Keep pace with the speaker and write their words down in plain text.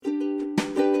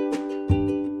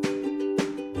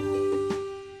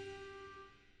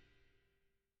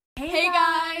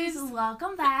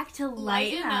welcome back to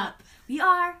Lighten Up. We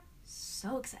are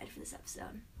so excited for this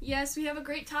episode. Yes, we have a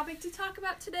great topic to talk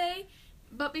about today,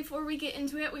 but before we get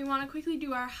into it, we want to quickly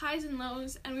do our highs and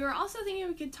lows, and we were also thinking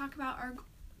we could talk about our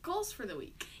goals for the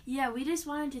week. Yeah, we just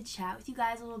wanted to chat with you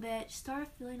guys a little bit, just start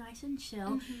feeling nice and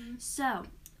chill. Mm-hmm. So,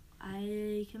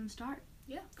 I can start.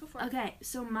 Yeah, go for it. Okay,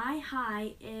 so my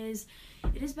high is,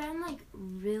 it has been,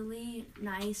 really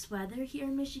nice weather here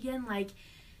in Michigan.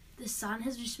 The sun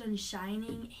has just been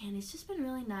shining, and it's just been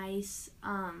really nice.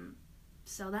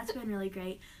 So that's been really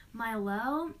great. My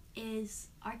low is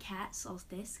our cat,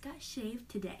 Solstice, got shaved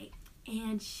today,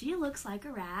 and she looks like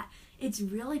a rat. It's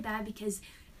really bad because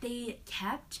they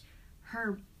kept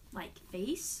her,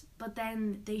 face, but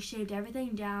then they shaved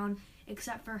everything down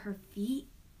except for her feet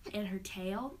and her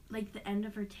tail, the end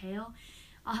of her tail.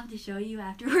 I'll have to show you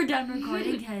after we're done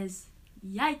recording because,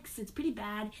 yikes, it's pretty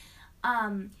bad.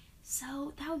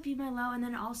 So that would be my low. And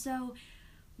then also,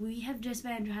 we have just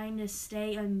been trying to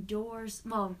stay indoors.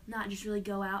 Well, not just really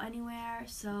go out anywhere.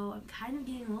 So I'm kind of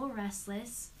getting a little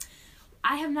restless.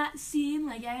 I have not seen,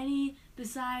 any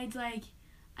besides,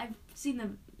 I've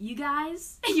seen you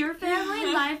guys, your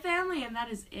family, my family, and that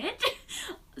is it.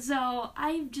 So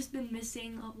I've just been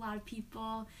missing a lot of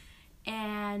people,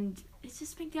 and it's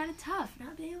just been kind of tough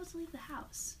not being able to leave the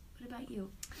house. What about you?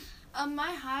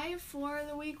 My high for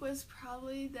the week was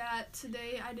probably that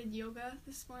today I did yoga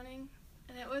this morning,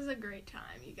 and it was a great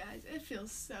time, you guys. It feels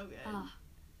so good.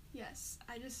 Yes,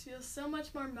 I just feel so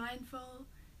much more mindful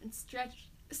and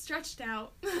stretched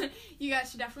out. You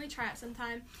guys should definitely try it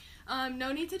sometime.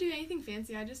 No need to do anything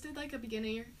fancy. I just did a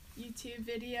beginner YouTube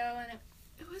video, and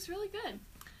it was really good.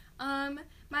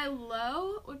 My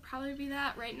low would probably be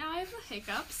that right now I have the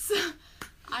hiccups.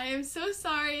 I am so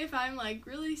sorry if I'm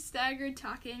really staggered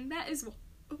talking. That is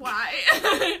why.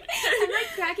 I'm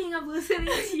cracking up listening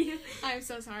to you. I'm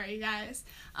so sorry, guys.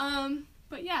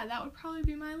 But yeah, that would probably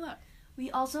be my low.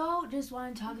 We also just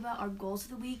want to talk about our goals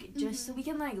for the week, just so we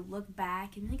can look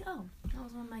back and be oh, that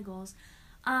was one of my goals.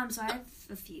 So I have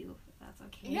a few, if that's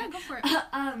okay. Yeah, go for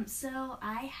it. So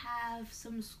I have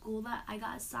some school that I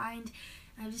got assigned,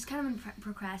 and I've just kind of been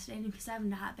procrastinating because I have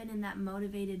not been in that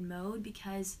motivated mode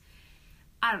because,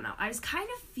 I don't know, I just kind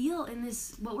of feel in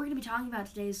this, what we're going to be talking about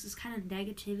today is this kind of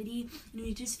negativity, and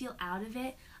you just feel out of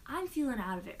it. I'm feeling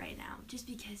out of it right now, just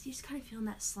because you just kind of feel in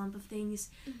that slump of things.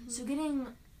 Mm-hmm. So getting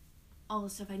all the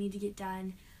stuff I need to get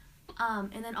done.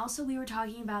 And then also we were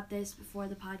talking about this before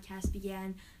the podcast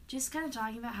began, just kind of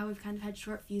talking about how we've kind of had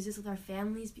short fuses with our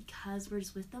families because we're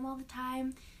just with them all the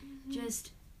time. Mm-hmm.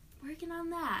 Just working on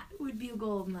that would be a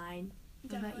goal of mine.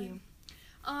 Definitely.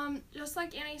 What about you? Just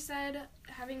like Annie said,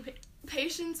 having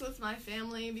patience with my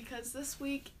family because this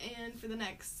week and for the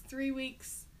next 4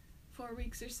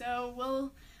 weeks or so,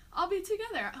 we'll all be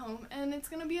together at home, and it's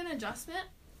going to be an adjustment.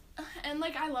 And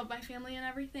I love my family and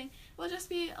everything. It will just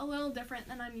be a little different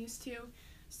than I'm used to.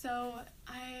 So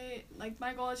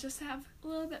my goal is just to have a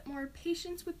little bit more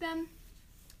patience with them,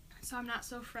 so I'm not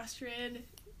so frustrated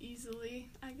easily,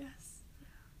 I guess.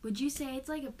 Would you say it's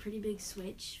a pretty big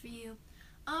switch for you?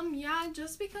 Yeah,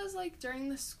 just because during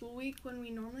the school week when we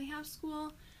normally have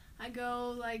school, I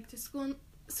go to school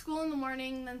in the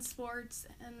morning, then sports,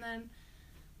 and then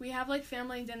we have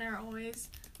family dinner always,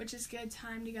 which is good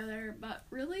time together, but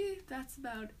really that's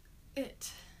about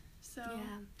it. So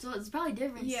yeah, so it's probably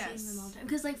different seeing them all the time.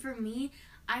 Because for me,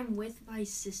 I'm with my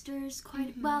sisters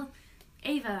quite well.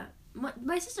 Ava,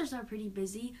 my sisters are pretty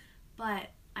busy, but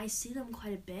I see them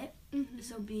quite a bit. Mm-hmm.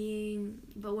 So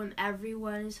but when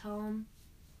everyone is home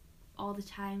all the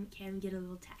time, it can get a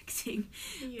little taxing.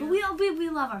 Yeah. But we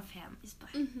love our families. But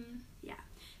yeah.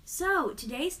 So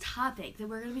today's topic that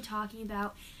we're going to be talking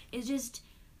about is just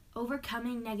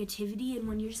overcoming negativity, and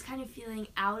when you're just kind of feeling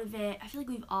out of it. I feel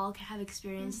we've all have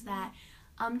experienced that.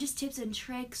 Just tips and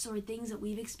tricks or things that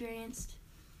we've experienced.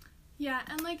 Yeah,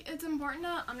 and it's important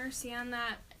to understand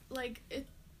that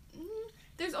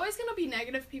there's always gonna be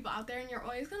negative people out there, and you're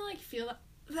always gonna feel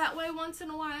that way once in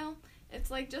a while. It's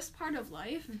just part of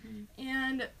life,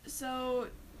 and so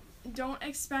don't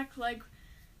expect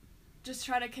just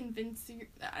try to convince you.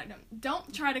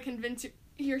 Don't try to convince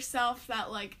yourself that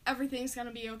everything's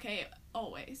gonna be okay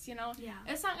always, Yeah.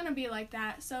 It's not gonna be like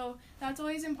that. So that's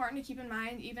always important to keep in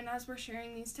mind, even as we're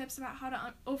sharing these tips about how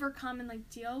to overcome and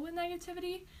deal with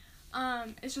negativity.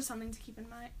 It's just something to keep in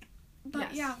mind.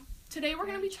 But yeah, today we're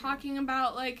gonna be talking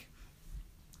about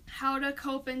how to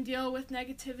cope and deal with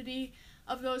negativity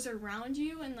of those around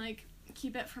you and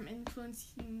keep it from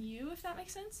influencing you, if that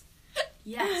makes sense.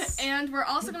 Yes. And we're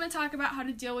also going to talk about how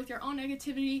to deal with your own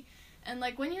negativity and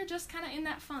when you're just kind of in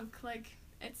that funk,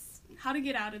 it's how to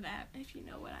get out of that, if you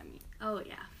know what I mean. Oh,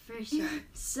 yeah, for sure.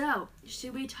 So,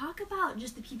 should we talk about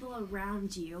just the people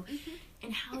around you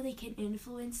and how they can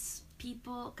influence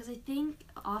people? Because I think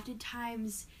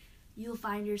oftentimes you'll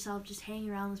find yourself just hanging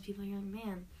around with people and you're like,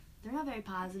 man, they're not very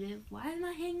positive. Why am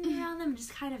I hanging around them?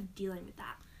 Just kind of dealing with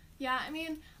that. Yeah, I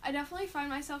mean, I definitely find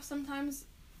myself sometimes,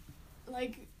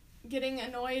 like, getting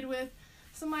annoyed with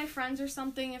some of my friends or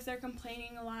something if they're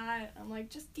complaining a lot. I'm like,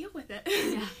 just deal with it.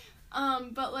 Yeah.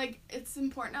 But, like, it's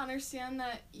important to understand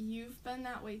that you've been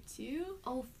that way, too.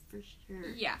 Oh, for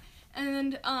sure. Yeah.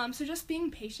 And, so just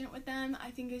being patient with them, I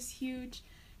think, is huge.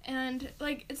 And,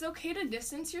 like, it's okay to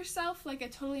distance yourself. Like, I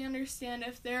totally understand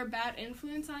if they're a bad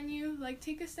influence on you. Like,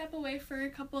 take a step away for a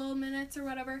couple minutes or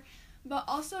whatever. But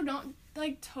also don't,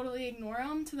 like, totally ignore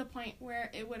them to the point where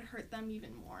it would hurt them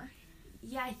even more.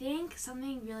 Yeah, I think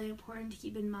something really important to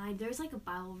keep in mind, there's, like, a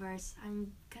Bible verse.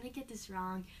 I'm gonna get this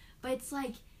wrong. But it's,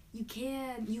 like,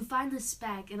 you find the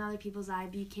speck in other people's eye,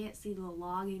 but you can't see the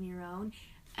log in your own.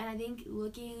 And I think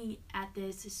looking at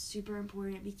this is super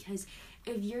important because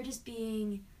if you're just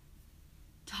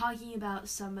talking about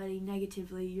somebody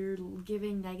negatively, you're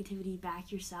giving negativity back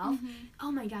yourself.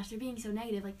 Oh my gosh, they're being so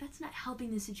negative. Like, that's not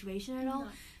helping the situation at all. No.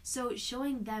 So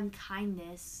showing them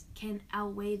kindness can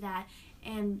outweigh that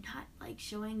and not, like,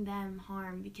 showing them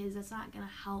harm because that's not going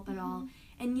to help at all.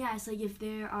 And yes, like, if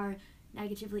they are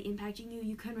negatively impacting you,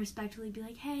 you can respectfully be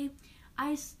like, hey,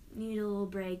 I just need a little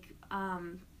break,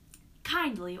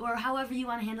 kindly, or however you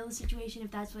want to handle the situation.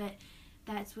 If that's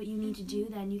what you need to do,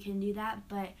 then you can do that.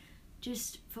 But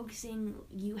just focusing,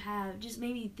 just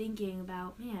maybe thinking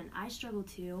about, man, I struggle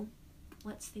too.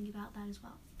 Let's think about that as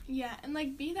well. Yeah, and,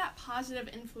 like, be that positive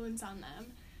influence on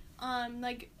them.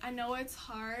 Like, I know it's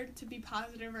hard to be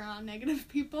positive around negative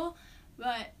people,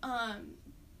 but,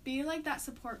 be, like, that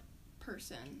support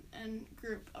person and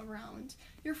group around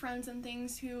your friends and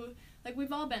things who, like,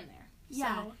 we've all been there.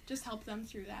 Yeah. So just help them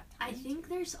through that time. I think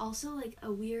there's also, like,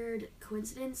 a weird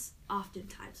coincidence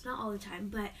oftentimes, not all the time,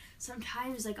 but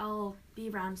sometimes, like, I'll be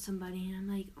around somebody and I'm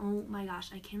like, oh my gosh,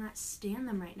 I cannot stand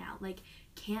them right now. Like,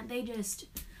 can't they just,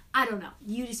 I don't know,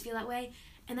 you just feel that way.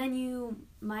 And then you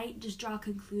might just draw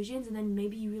conclusions and then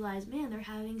maybe you realize, man, they're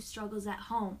having struggles at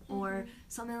home or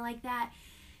something like that.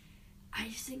 I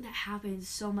just think that happens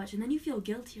so much. And then you feel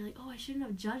guilty. You're like, oh, I shouldn't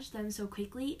have judged them so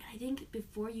quickly. And I think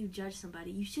before you judge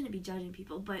somebody, you shouldn't be judging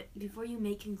people. But before you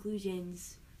make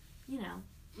conclusions,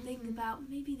 think about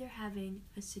maybe they're having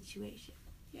a situation.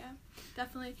 Yeah,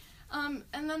 definitely. And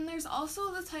then there's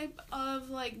also the type of,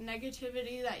 like,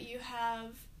 negativity that you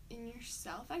have in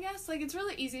yourself, I guess. Like, it's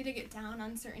really easy to get down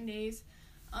on certain days.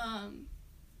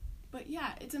 But,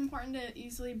 yeah, it's important to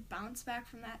easily bounce back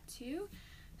from that, too.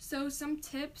 So some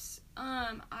tips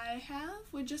I have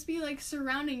would just be, like,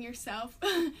 surrounding yourself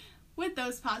with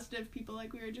those positive people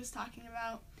like we were just talking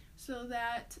about so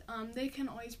that they can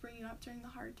always bring you up during the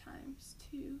hard times,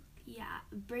 too. Yeah,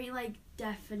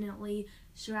 definitely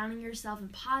surrounding yourself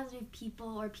with positive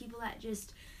people or people that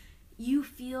just you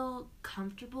feel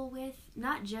comfortable with.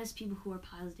 Not just people who are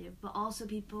positive, but also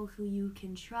people who you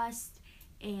can trust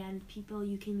and people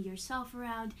you can be yourself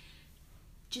around.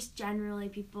 Just generally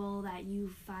people that you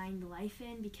find life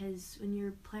in, because when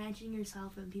you're planting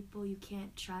yourself in people you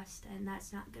can't trust, and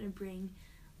that's not going to bring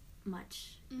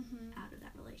much out of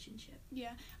that relationship.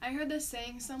 Yeah, I heard this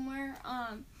saying somewhere.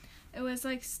 It was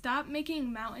like, stop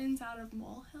making mountains out of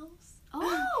molehills.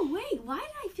 Oh, wait, why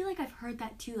did I feel like I've heard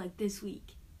that too, like, this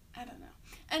week? I don't know.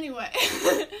 Anyway.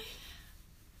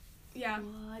 Yeah.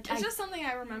 What? It's just something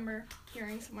I remember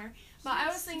hearing somewhere. But I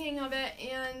was thinking of it,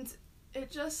 and it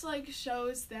just, like,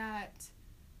 shows that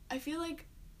I feel like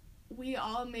we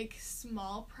all make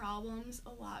small problems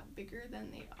a lot bigger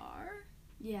than they are.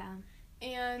 Yeah.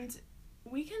 And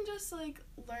we can just, like,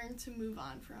 learn to move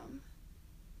on from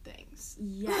things.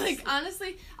 Yes. Like,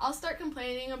 honestly, I'll start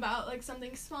complaining about, like,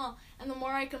 something small, and the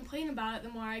more I complain about it, the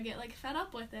more I get, like, fed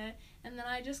up with it, and then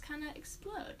I just kind of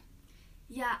explode.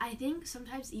 Yeah, I think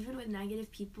sometimes even with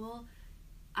negative people,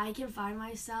 I can find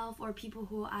myself, or people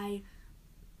who I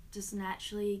just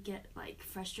naturally get, like,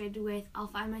 frustrated with, I'll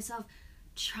find myself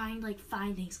trying to, like,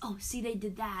 find things. Oh, see, they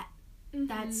did that.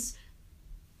 That's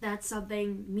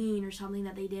something mean or something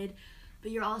that they did. But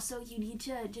you need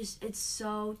to just, it's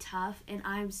so tough, and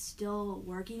I'm still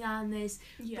working on this.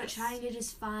 Yes. But trying to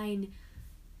just find,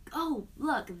 oh,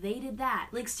 look, they did that.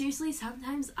 Like, seriously,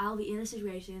 sometimes I'll be in a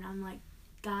situation and I'm like,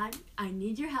 God, I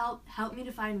need your help. Help me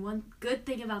to find one good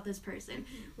thing about this person.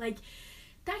 Like,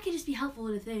 that could just be helpful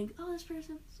to think, oh, this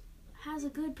person has a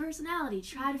good personality.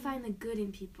 Try to find the good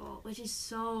in people, which is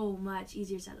so much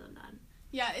easier said than done.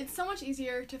 Yeah, it's so much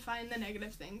easier to find the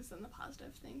negative things than the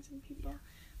positive things in people.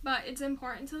 but it's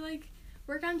important to like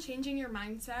work on changing your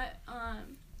mindset,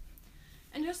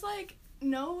 and just like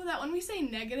know that when we say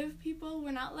negative people,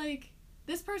 we're not like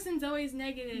this person's always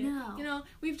negative. No. You know,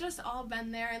 we've just all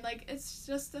been there, and like it's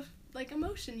just a like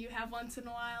emotion you have once in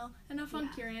a while and a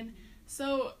funk you're in.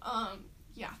 So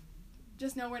yeah,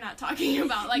 just know we're not talking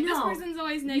about like this person's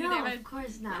always negative. No, of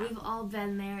course not. We've all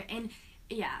been there, and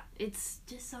yeah, it's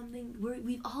just something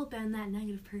we've all been that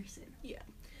negative person. Yeah.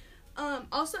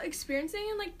 Also, experiencing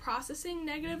and like processing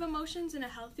negative emotions in a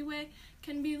healthy way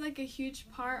can be like a huge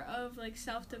part of like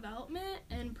self-development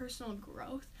and personal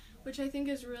growth, which I think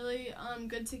is really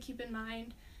good to keep in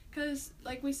mind, because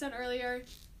like we said earlier,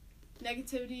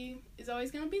 negativity is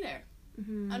always going to be there.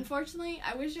 Mm-hmm. Unfortunately,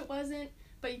 I wish it wasn't,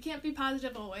 but you can't be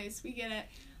positive always. We get it.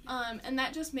 And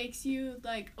that just makes you,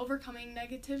 like, overcoming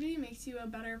negativity makes you a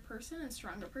better person, a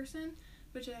stronger person,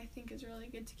 which I think is really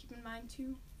good to keep in mind,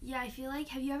 too. Yeah, I feel like,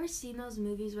 have you ever seen those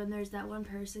movies when there's that one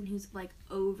person who's, like,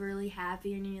 overly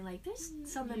happy and you're like, there's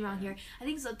something wrong here? I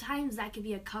think sometimes that could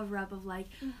be a cover-up of, like,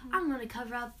 I'm going to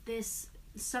cover up this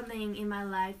something in my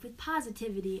life with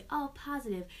positivity, all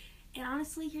positive. And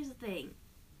honestly, here's the thing.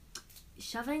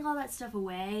 Shoving all that stuff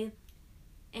away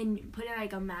and putting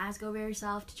like a mask over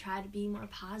yourself to try to be more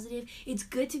positive, it's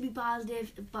good to be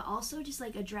positive, but also just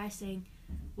like addressing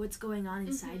what's going on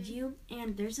inside you.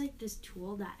 And there's like this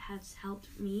tool that has helped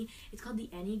me. It's called the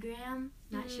Enneagram.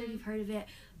 Not sure if you've heard of it,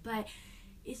 but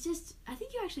it's just, I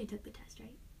think you actually took the test,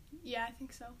 right? Yeah, I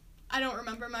think so. I don't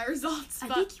remember my results,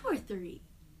 but I think you were 3.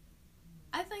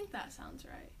 I think that sounds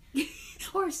right.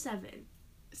 Or 7.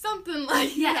 Something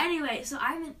like yeah, that. Anyway, so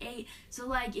I'm an 8, so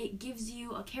like it gives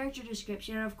you a character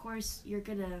description, and of course you're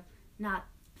gonna not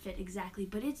fit exactly,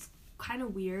 but it's kind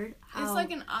of weird how it's like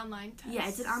an online test. Yeah,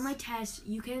 it's an online test.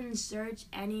 You can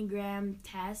search Enneagram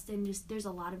test, and just there's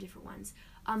a lot of different ones,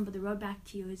 but the Road Back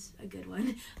to You is a good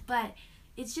one. But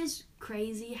it's just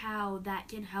crazy how that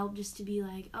can help, just to be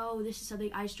like, oh, this is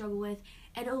something I struggle with,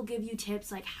 and it'll give you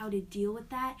tips like how to deal with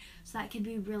that. So that can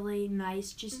be really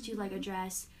nice, just to like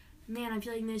address, man, I'm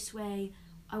feeling this way,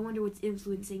 I wonder what's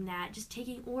influencing that. Just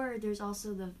taking, or there's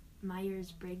also the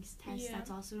Myers-Briggs test.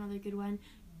 That's also another good one.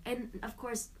 And of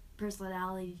course,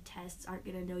 personality tests aren't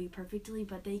going to know you perfectly,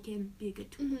 but they can be a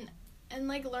good tool. And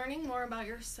like learning more about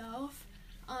yourself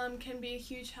can be a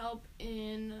huge help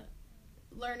in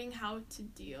learning how to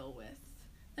deal with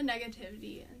the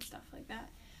negativity and stuff like that.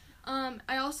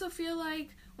 I also feel like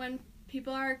when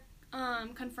people are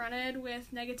confronted with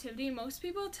negativity, most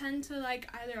people tend to like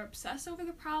either obsess over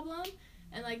the problem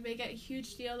and like make it a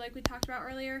huge deal like we talked about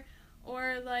earlier,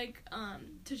 or like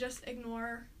to just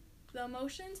ignore the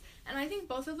emotions. And I think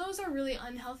both of those are really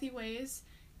unhealthy ways,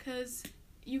 because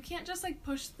you can't just like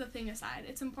push the thing aside.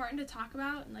 It's important to talk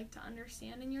about and like to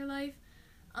understand in your life,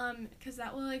 because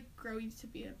that will like grow you to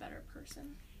be a better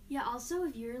person. Yeah, also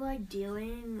if you're like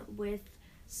dealing with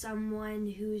someone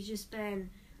who's just been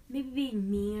maybe being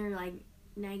mean or like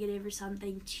negative or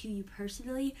something to you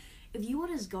personally, if you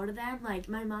want to just go to them, like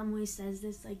my mom always says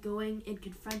this, like going and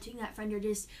confronting that friend, or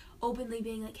just openly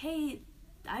being like, hey,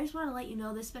 I just want to let you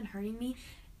know this has been hurting me.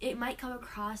 It might come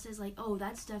across as like, oh,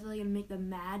 that's definitely gonna make them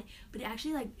mad, but it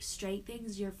actually like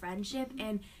strengthens your friendship,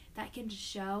 and that can just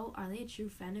show, are they a true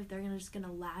friend if they're just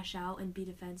gonna lash out and be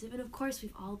defensive? And of course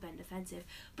we've all been defensive,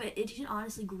 but it can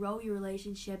honestly grow your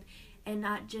relationship, and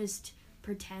not just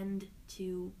pretend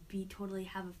to be totally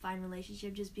have a fine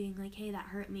relationship, just being like, hey, that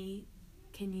hurt me,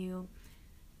 can you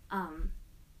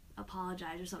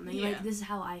apologize or something? Like, this is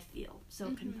how I feel. So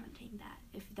confronting that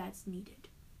if that's needed.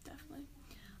 Definitely.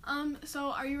 So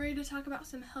are you ready to talk about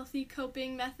some healthy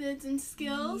coping methods and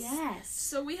skills? Yes.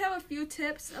 So we have a few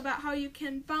tips about how you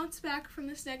can bounce back from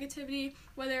this negativity,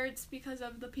 whether it's because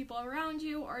of the people around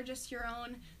you or just your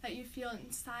own that you feel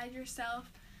inside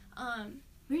yourself.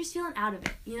 We're just feeling out of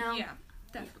it, you know? Yeah,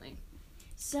 definitely.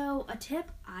 So a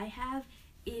tip I have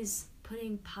is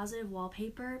putting positive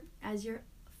wallpaper as your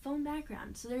phone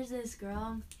background. So there's this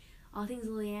girl, All Things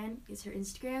Leanne is her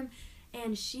Instagram,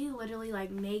 and she literally like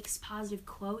makes positive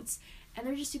quotes, and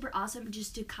they're just super awesome,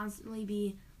 just to constantly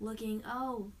be looking,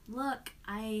 oh, look,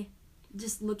 I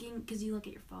just looking, because you look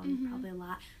at your phone probably a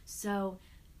lot, so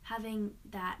having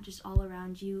that just all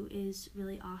around you is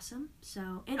really awesome.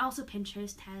 So, and also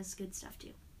Pinterest has good stuff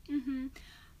too.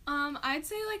 I'd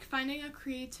say like finding a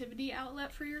creativity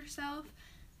outlet for yourself,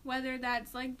 whether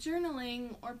that's like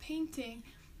journaling or painting.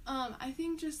 I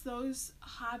think just those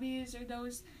hobbies or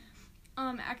those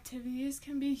activities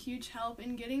can be a huge help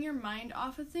in getting your mind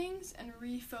off of things and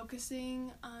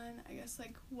refocusing on, I guess,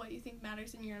 like what you think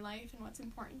matters in your life and what's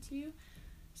important to you.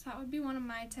 So that would be one of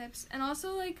my tips. And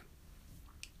also, like,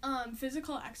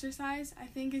 physical exercise, I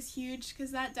think, is huge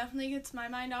because that definitely gets my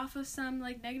mind off of some,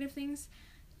 like, negative things.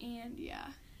 And, yeah.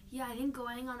 Yeah, I think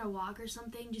going on a walk or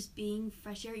something, just being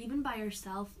fresh air, even by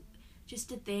yourself, just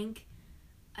to think,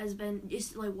 has been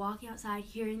just, like, walking outside,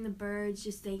 hearing the birds,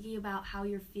 just thinking about how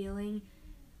you're feeling.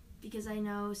 Because I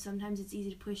know sometimes it's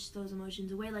easy to push those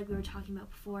emotions away, like we were talking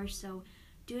about before. So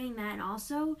doing that, and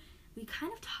also we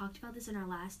kind of talked about this in our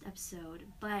last episode,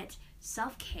 but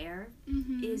self-care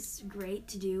is great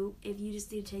to do if you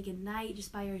just need to take a night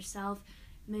just by yourself.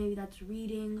 Maybe that's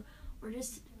reading or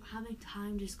just having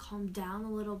time just calm down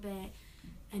a little bit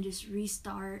and just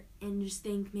restart and just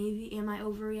think, maybe am I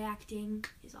overreacting,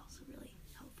 is also really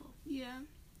helpful. Yeah.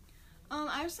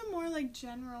 I have some more, like,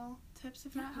 general tips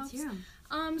if that helps. Let's hear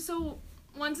 'em. So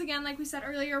once again, like we said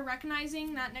earlier,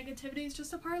 recognizing that negativity is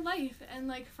just a part of life, and,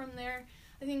 like, from there,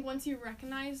 I think once you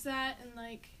recognize that and,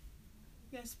 like,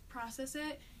 I guess process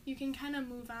it, you can kind of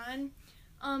move on.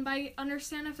 But I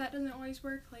understand if that doesn't always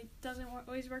work, like, doesn't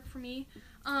always work for me.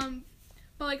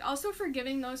 But, like, also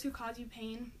forgiving those who cause you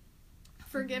pain.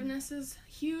 Forgiveness is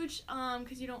huge,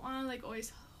 because you don't want to, like,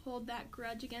 always hold that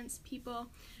grudge against people,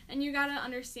 and you gotta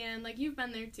understand, like, you've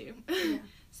been there too. Yeah.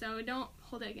 So don't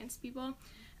hold it against people.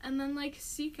 And then, like,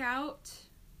 seek out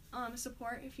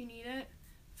support if you need it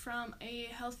from a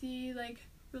healthy, like,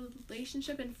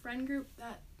 relationship and friend group.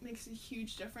 That makes a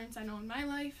huge difference, I know, in my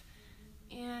life.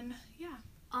 And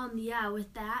yeah,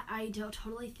 with that, I don't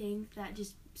totally think that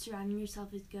just surrounding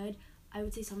yourself is good. I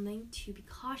would say something to be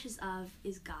cautious of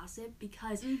is gossip,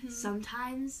 because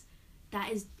sometimes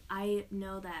that is, I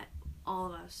know that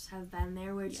all of us have been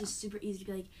there, where it's just super easy to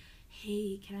be like,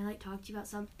 hey, can I, like, talk to you about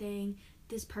something?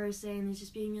 This person is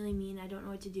just being really mean. I don't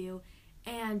know what to do.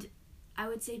 And I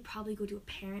would say probably go to a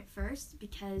parent first,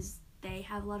 because they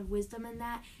have a lot of wisdom in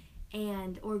that,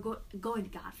 and or going to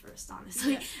God first,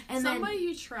 honestly. Yes. And somebody then,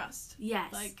 you trust.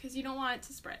 Yes. Like, because you don't want it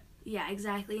to spread. Yeah,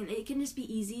 exactly. And it can just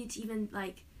be easy to even,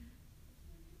 like,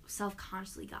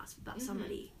 self-consciously gossip about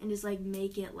somebody and just, like,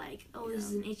 make it like, oh, this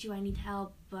is an issue, I need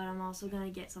help, but I'm also gonna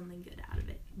get something good out of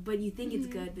it. But you think it's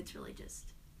good, but it's really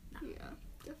just not. Yeah,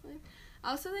 definitely.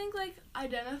 I also think, like,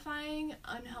 identifying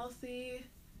unhealthy,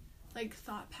 like,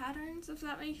 thought patterns, if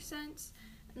that makes sense,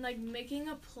 and, like, making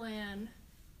a plan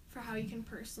for how you can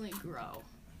personally grow.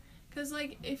 Because,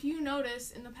 like, if you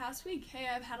notice in the past week, hey,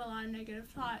 I've had a lot of negative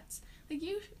thoughts, like,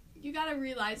 you gotta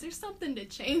realize there's something to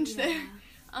change there.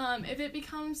 If it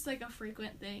becomes, like, a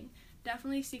frequent thing,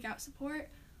 definitely seek out support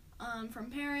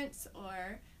from parents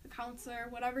or a counselor,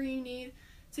 whatever you need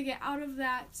to get out of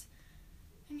that.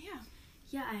 And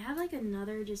Yeah, I have, like,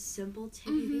 another just simple tip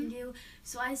you can do.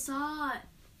 So I saw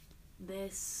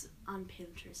this on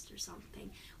Pinterest or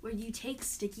something, where you take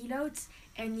sticky notes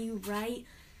and you write,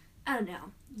 I don't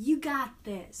know, you got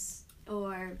this,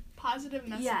 or positive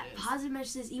messages. Yeah, positive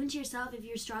messages, even to yourself if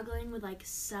you're struggling with, like,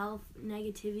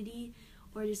 self-negativity,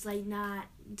 or just, like, not,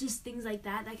 just things like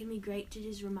that. That can be great to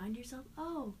just remind yourself,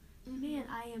 oh, man,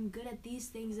 I am good at these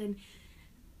things, and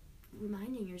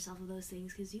reminding yourself of those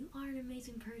things, because you are an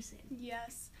amazing person.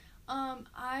 Yes.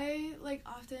 I, like,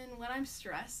 often when I'm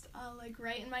stressed, I'll, like,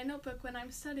 write in my notebook when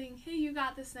I'm studying, hey, you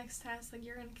got this next test, like,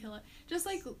 you're gonna kill it. Just,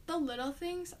 like, the little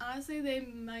things, honestly, they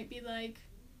might be like,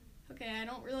 okay, I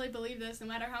don't really believe this, no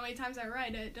matter how many times I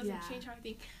write it, it doesn't change how I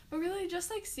think. But really, just,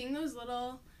 like, seeing those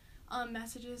little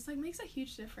messages, like, makes a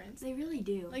huge difference. They really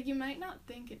do. Like, you might not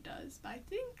think it does, but I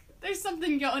think there's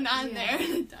something going on there.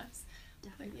 It does.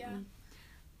 Definitely.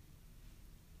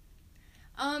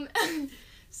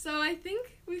 So I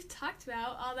think we've talked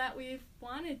about all that we've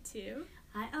wanted to.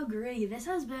 I agree. This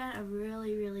has been a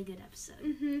really, really good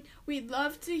episode. We'd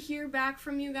love to hear back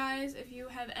from you guys if you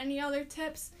have any other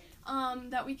tips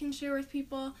that we can share with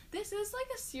people. This is, like,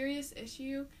 a serious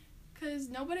issue, because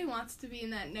nobody wants to be in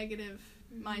that negative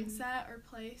mindset or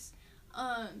place.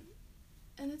 And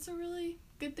it's a really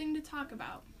good thing to talk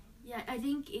about. Yeah, I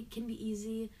think it can be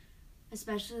easy,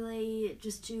 especially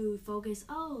just to focus,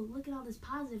 oh, look at all these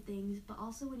positive things, but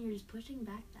also when you're just pushing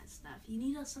back that stuff, you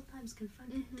need to sometimes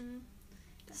confront it.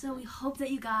 So we hope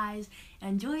that you guys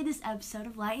enjoyed this episode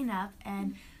of Lighten Up,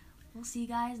 and we'll see you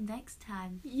guys next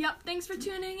time. Yep, thanks for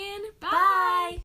tuning in. Bye!